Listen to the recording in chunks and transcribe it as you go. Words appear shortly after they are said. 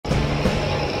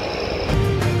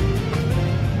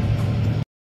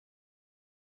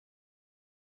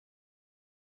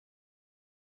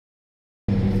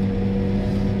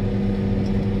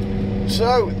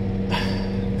So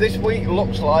this week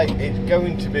looks like it's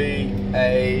going to be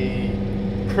a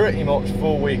pretty much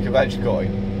full week of edge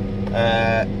cutting.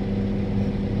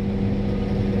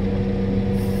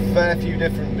 Fair few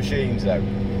different machines though.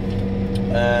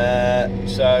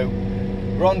 So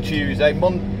we're on Tuesday.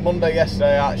 Monday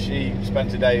yesterday I actually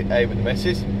spent a day with the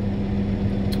missus,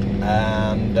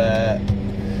 and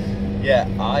yeah,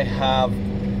 I have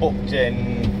booked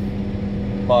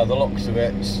in, by the looks of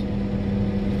it,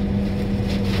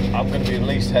 I'm going to be at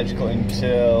least hedge cutting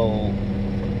till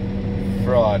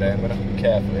Friday. I'm going to have to be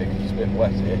careful here because it's a bit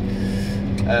wet here.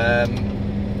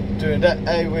 Doing a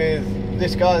day with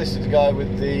this guy. This is the guy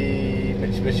with the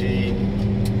Mitsubishi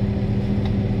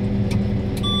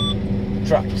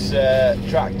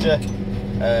tractor.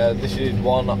 This is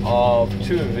one of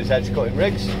two of his hedge cutting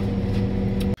rigs.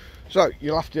 So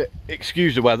you'll have to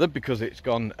excuse the weather because it's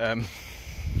gone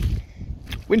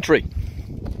wintry.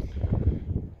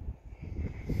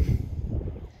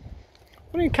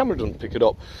 Well, your camera doesn't pick it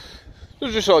up.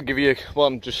 So just I'll give you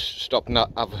one. Just stop and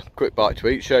have a quick bite to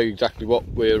eat. Show you exactly what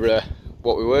we're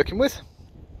working with.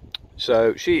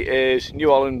 So she is New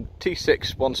Holland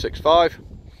T6 165,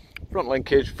 front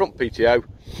linkage, front PTO,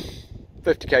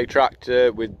 50k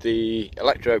tractor with the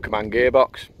electro command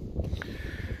gearbox.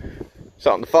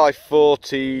 So on the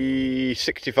 540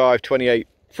 65 28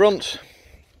 front,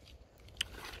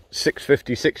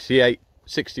 650 68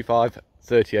 65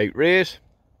 38 rears.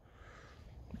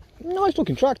 Nice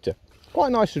looking tractor,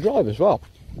 quite nice to drive as well.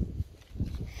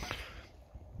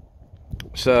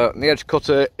 So the edge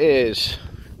cutter is,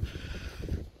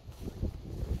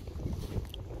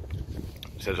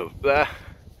 it says up there,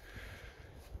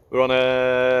 we're on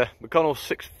a McConnell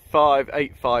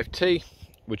 6585T,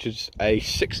 which is a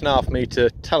 6.5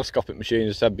 metre telescopic machine,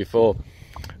 as I said before,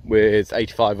 with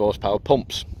 85 horsepower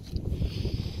pumps.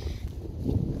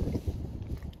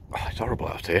 Oh, it's horrible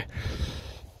out here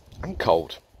and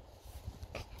cold.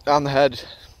 And the head,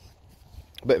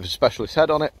 a bit of a specialist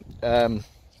head on it.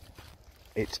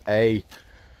 It's a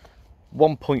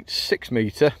 1.6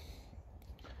 metre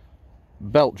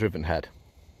belt driven head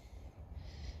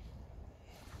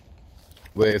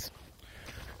with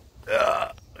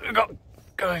we've got,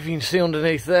 if you can see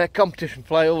underneath there, competition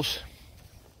flails,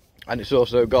 and it's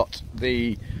also got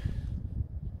the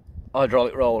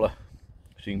hydraulic roller,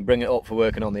 so you can bring it up for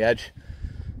working on the edge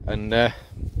and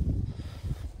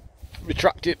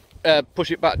retract it, push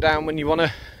it back down when you want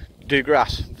to do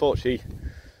grass. Unfortunately,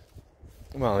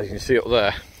 well, as you can see up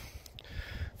there,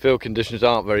 field conditions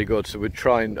aren't very good, so we're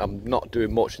trying, I'm not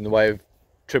doing much in the way of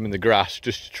trimming the grass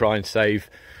just to try and save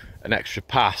an extra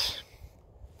pass.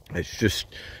 It's just,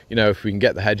 you know, if we can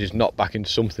get the hedges knocked back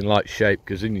into something like shape,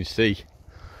 because you can see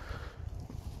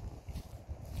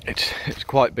it's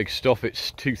quite big stuff.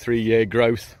 It's 2-3 year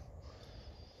growth.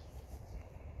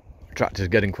 The tractor's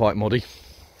getting quite muddy.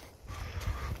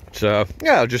 So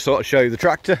yeah, I'll just sort of show you the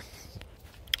tractor.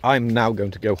 I'm now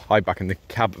going to go hide back in the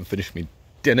cab and finish my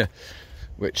dinner,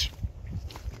 which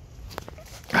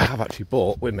I have actually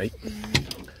bought with me.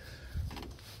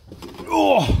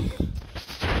 Oh,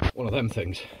 one of them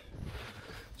things.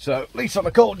 So at least on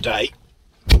a cold day,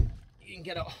 you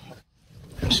can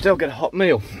still get a hot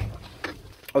meal.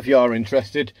 If you are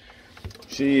interested,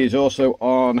 she is also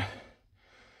on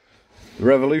the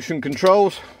Revolution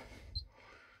controls,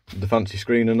 the fancy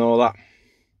screen and all that.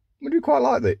 I do quite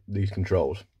like these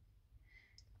controls.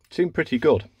 Seem pretty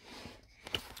good.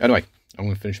 Anyway, I'm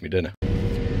going to finish my dinner.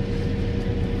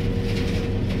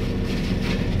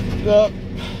 The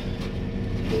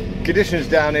conditions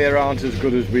down here aren't as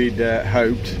good as we'd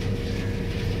hoped.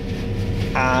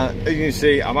 As you can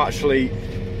see, I'm actually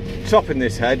topping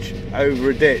this hedge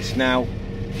over a ditch. Now,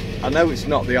 I know it's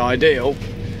not the ideal,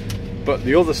 but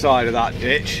the other side of that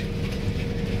ditch,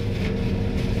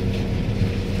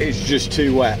 it's just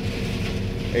too wet.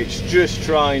 It's just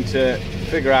trying to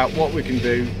figure out what we can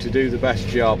do to do the best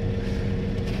job.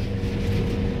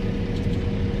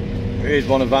 Here's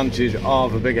one advantage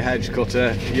of a bigger hedge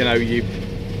cutter, you know, we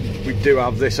do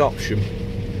have this option.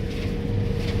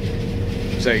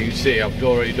 So you can see I've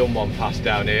already done one pass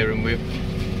down here and we're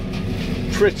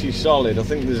pretty solid. I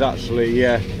think there's actually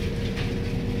a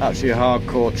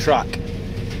hardcore track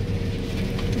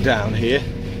down here.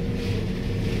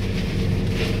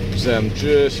 So I'm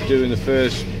just doing the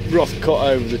first rough cut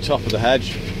over the top of the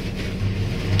hedge,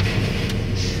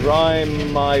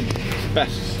 trying my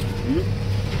best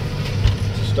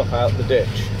to stop out the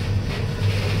ditch.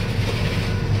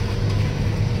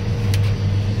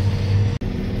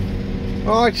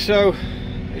 Alright, so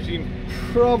as you can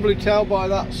probably tell by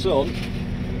that sun,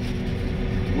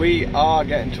 we are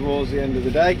getting towards the end of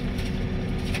the day.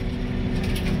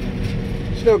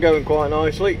 Still going quite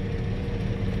nicely.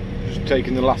 Just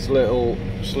taking the last little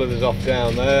slithers off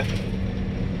down there.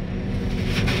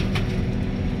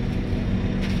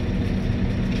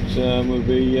 So we'll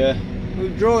be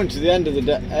drawing to the end of the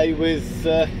day with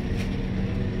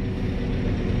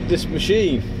this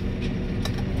machine.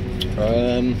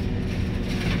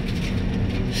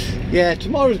 Yeah,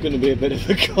 tomorrow's going to be a bit of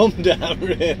a calm down,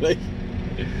 really.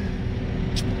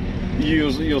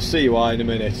 You'll see why in a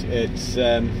minute. It's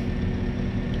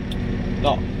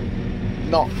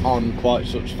not on quite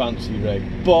such fancy rig,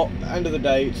 but at the end of the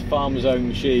day, it's a farmer's own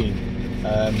machine.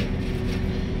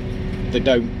 They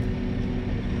don't,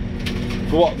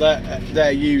 for what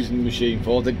they're using the machine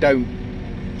for, they don't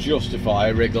justify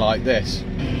a rig like this.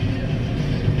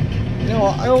 You know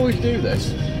what? I always do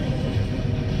this.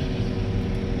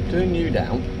 Turn you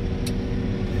down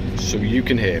so you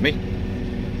can hear me.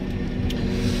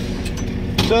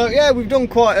 So yeah, we've done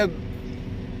quite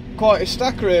a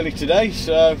stack really today.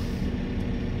 So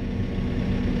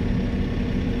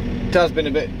it has been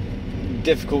a bit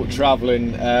difficult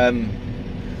travelling.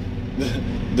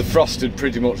 The frost had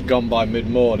pretty much gone by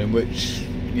mid-morning, which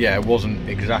yeah, wasn't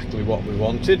exactly what we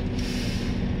wanted.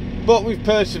 But we've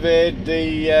persevered.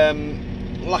 The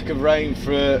lack of rain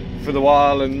for the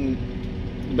while and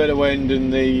a bit of wind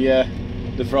and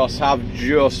the frost have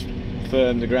just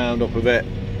firmed the ground up a bit.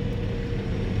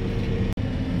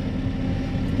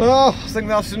 Well, I think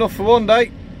that's enough for one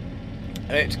day.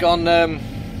 It's gone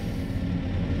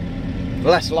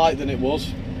less light than it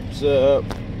was, so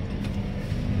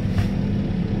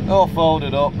all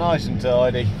folded up nice and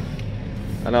tidy,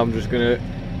 and I'm just going to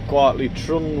quietly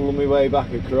trundle my way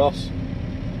back across.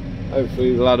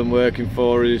 Hopefully the lad I'm working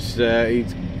for is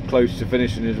he's close to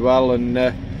finishing as well, and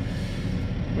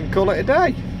we can call it a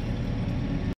day.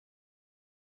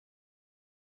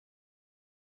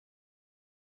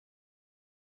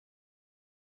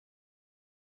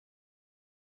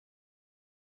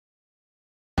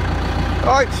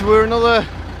 Right, so we're another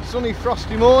sunny,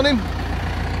 frosty morning.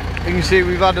 You can see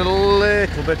we've had a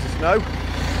little bit of snow.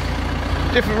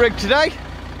 Different rig today.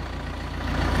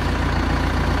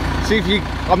 See if you,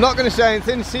 I'm not going to say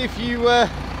anything, see if you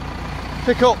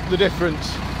pick up the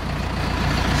difference.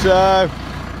 So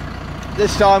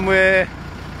this time we're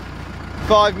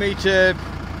 5 metre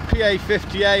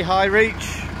PA50A high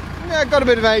reach. Yeah, got a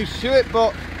bit of age to it,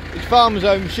 but it's farmer's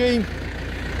own machine.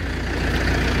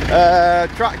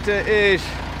 Tractor is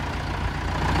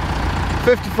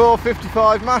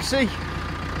 54-55 Massey.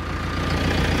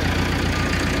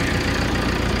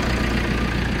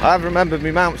 I have remembered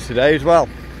my mounts today as well,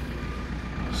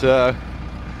 so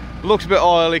it looks a bit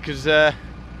oily because they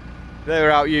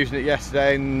were out using it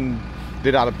yesterday and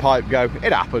did have a pipe go.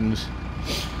 It happens.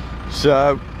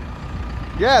 So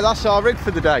yeah, that's our rig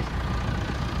for the day,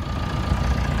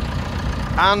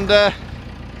 and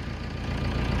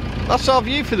that's our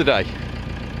view for the day.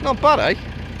 Not bad, eh?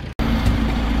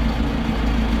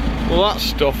 Well, that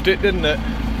stuffed it, didn't it?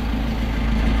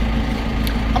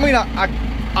 I mean,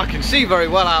 I can see very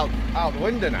well out the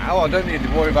window now. I don't need to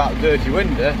worry about the dirty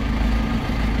window.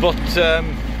 But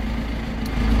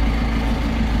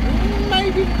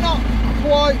maybe not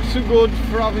quite so good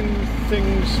for having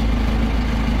things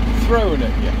thrown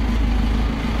at you.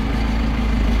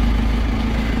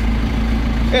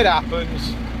 It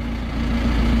happens.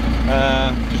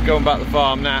 Just going back to the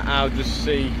farm now, I'll just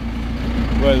see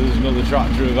whether there's another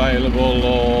tractor available,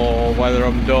 or whether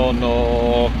I'm done,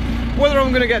 or whether I'm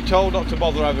going to get told not to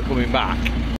bother ever coming back.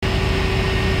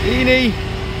 Eeny,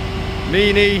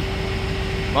 meeny,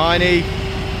 miny,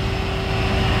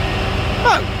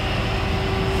 oh!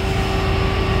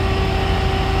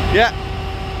 Yeah,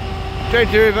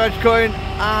 22 with Hedgecutting,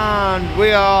 and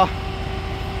we are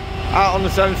out on the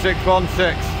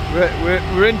 7616.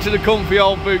 We're into the comfy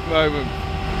old boot moment.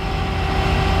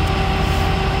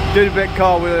 Did a bit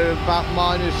car with about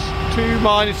 -2,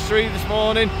 -3 this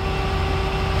morning.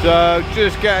 So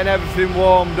just getting everything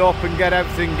warmed up and get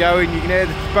everything going. You can hear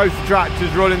both the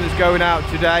tractors running that's going out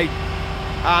today,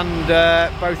 and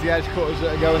both the edge cutters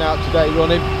that are going out today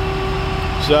running.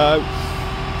 So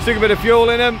stick a bit of fuel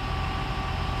in them,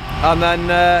 and then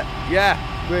yeah,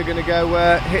 we're going to go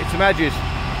hit some edges.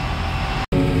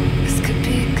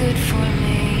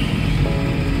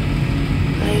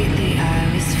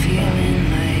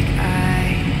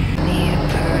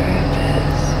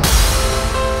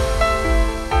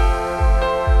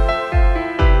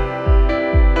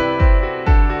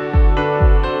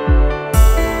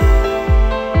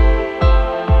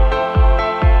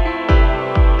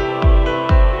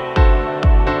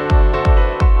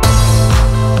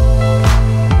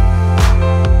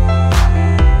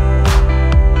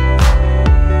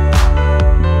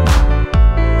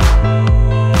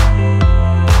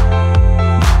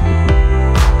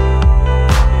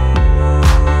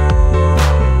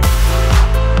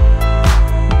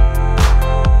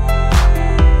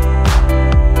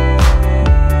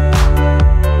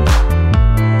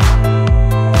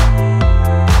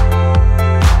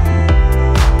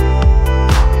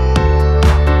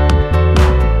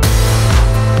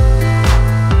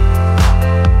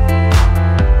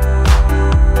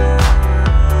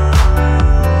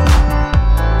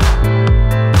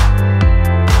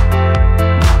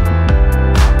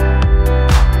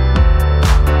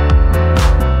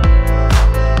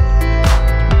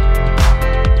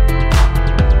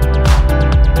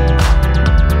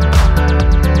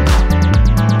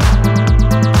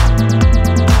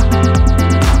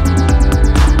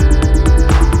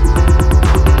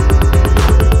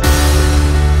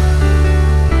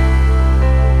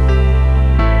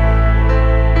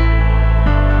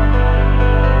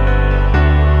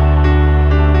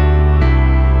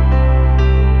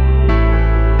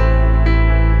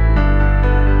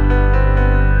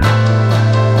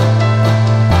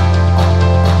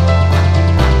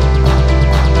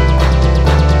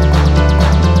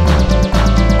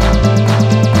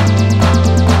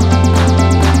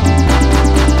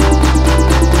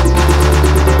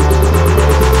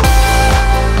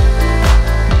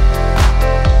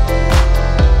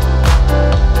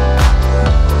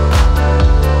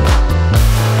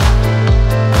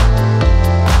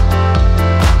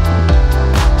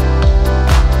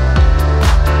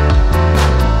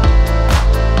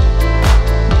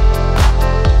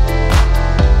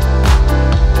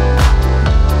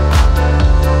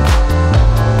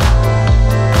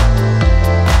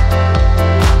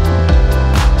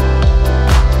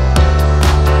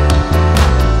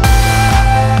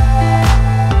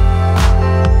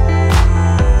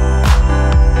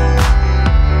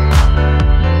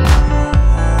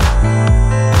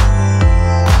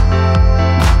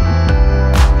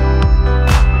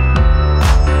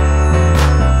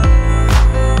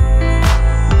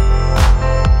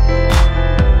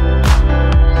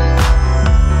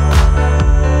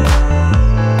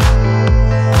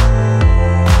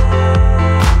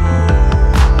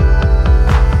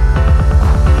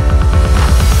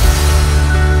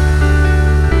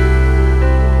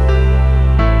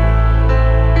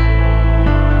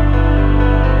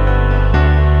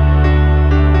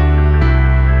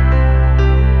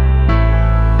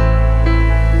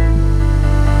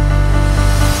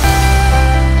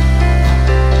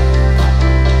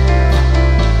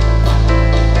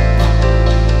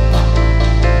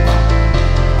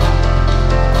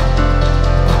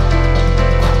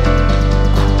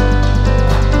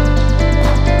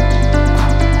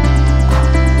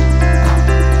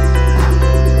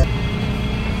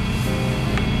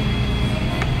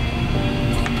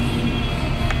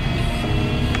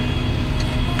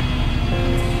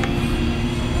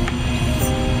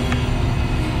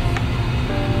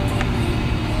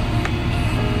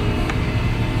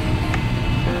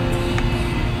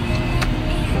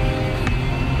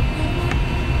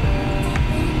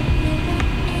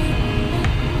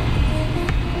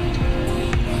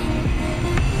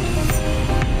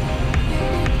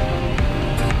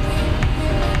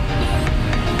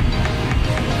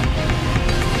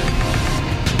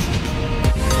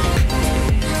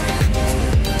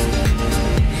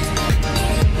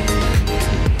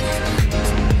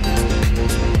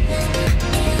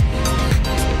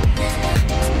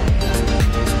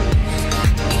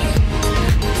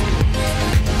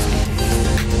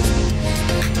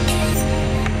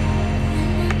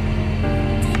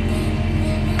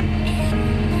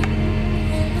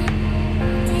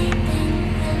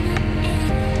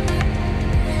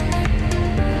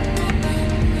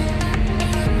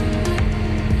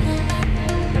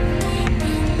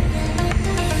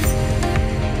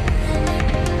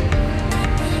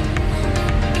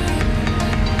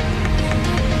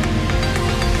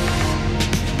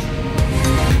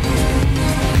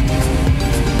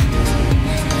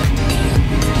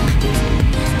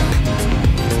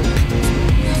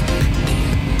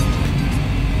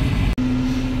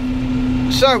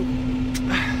 So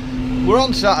we're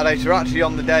on Saturday, so we're actually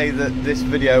on the day that this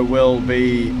video will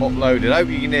be uploaded. I hope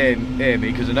you can hear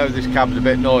me, because I know this cab's a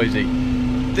bit noisy.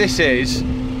 This is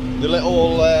the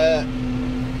little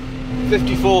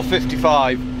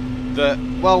 5455 that,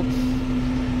 well,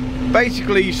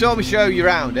 basically you saw me show you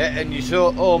around it and you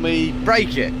saw me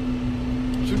break it.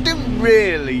 So we didn't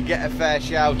really get a fair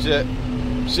shout at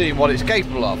seeing what it's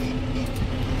capable of.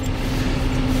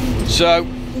 So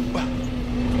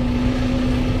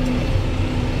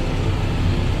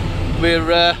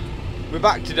we're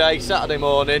back today, Saturday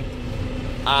morning,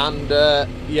 and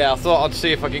yeah, I thought I'd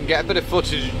see if I can get a bit of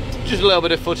footage, just a little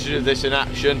bit of footage of this in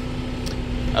action,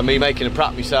 and me making a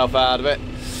prat myself out of it.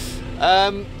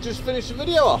 Just finish the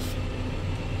video off.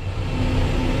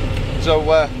 So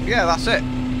yeah, that's it.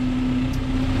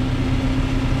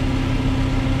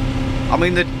 I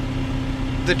mean,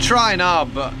 they're trying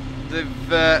hard, but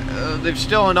they've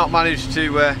still not managed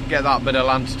to get that bit of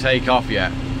land to take off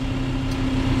yet.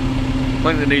 I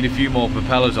think they need a few more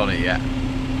propellers on it yet.